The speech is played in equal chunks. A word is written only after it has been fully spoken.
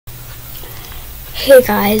Hey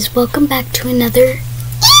guys, welcome back to another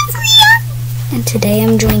Avery, and today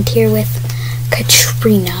I'm joined here with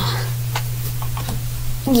Katrina.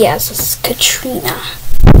 Yes, this is Katrina.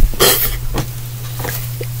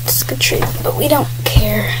 It's Katrina, but we don't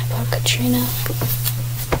care about Katrina.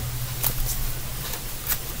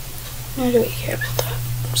 Nor do we care about that.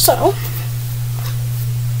 So,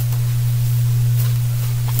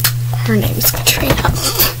 her name's Katrina.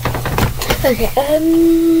 Okay,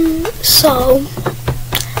 so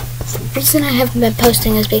the reason I haven't been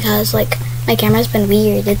posting is because, like, my camera's been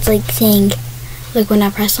weird. It's like saying, like, when I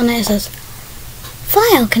press on it, it says,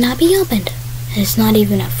 file cannot be opened. And it's not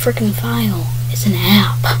even a freaking file. It's an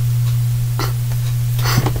app.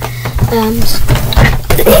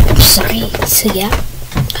 Sorry. So, yeah.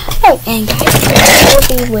 Oh, and guys, I will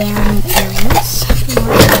be wearing earrings.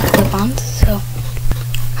 More clip-ons, so.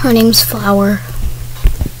 Her name's Flower.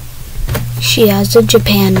 She has a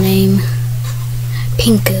Japan name,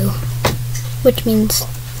 Pinku, which means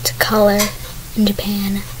it's a color in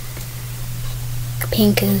Japan.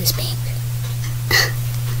 Pinku is pink.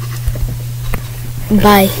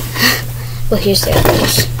 Bye. Well, here's the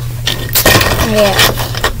others. I have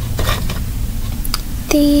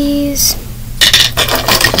these,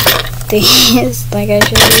 like I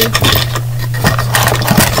showed you.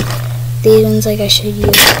 These ones, like I showed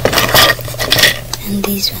you, and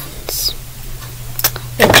these ones.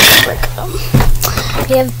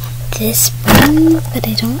 I have this one, but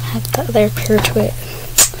I don't have the other pair to it.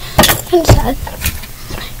 Kind of sad.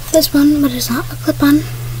 This one, but it's not a clip-on,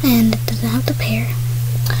 and it doesn't have the pair.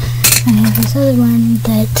 And I have this other one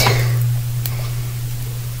that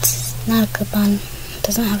it's not a clip-on,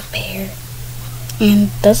 doesn't have a pair,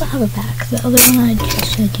 and doesn't have a back. The other one I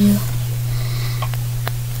just showed you,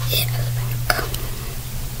 it has a back.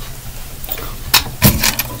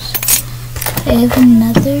 I have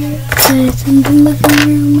another, but it's in the living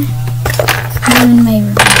room. I'm in my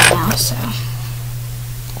room now, so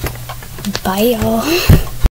bye y'all.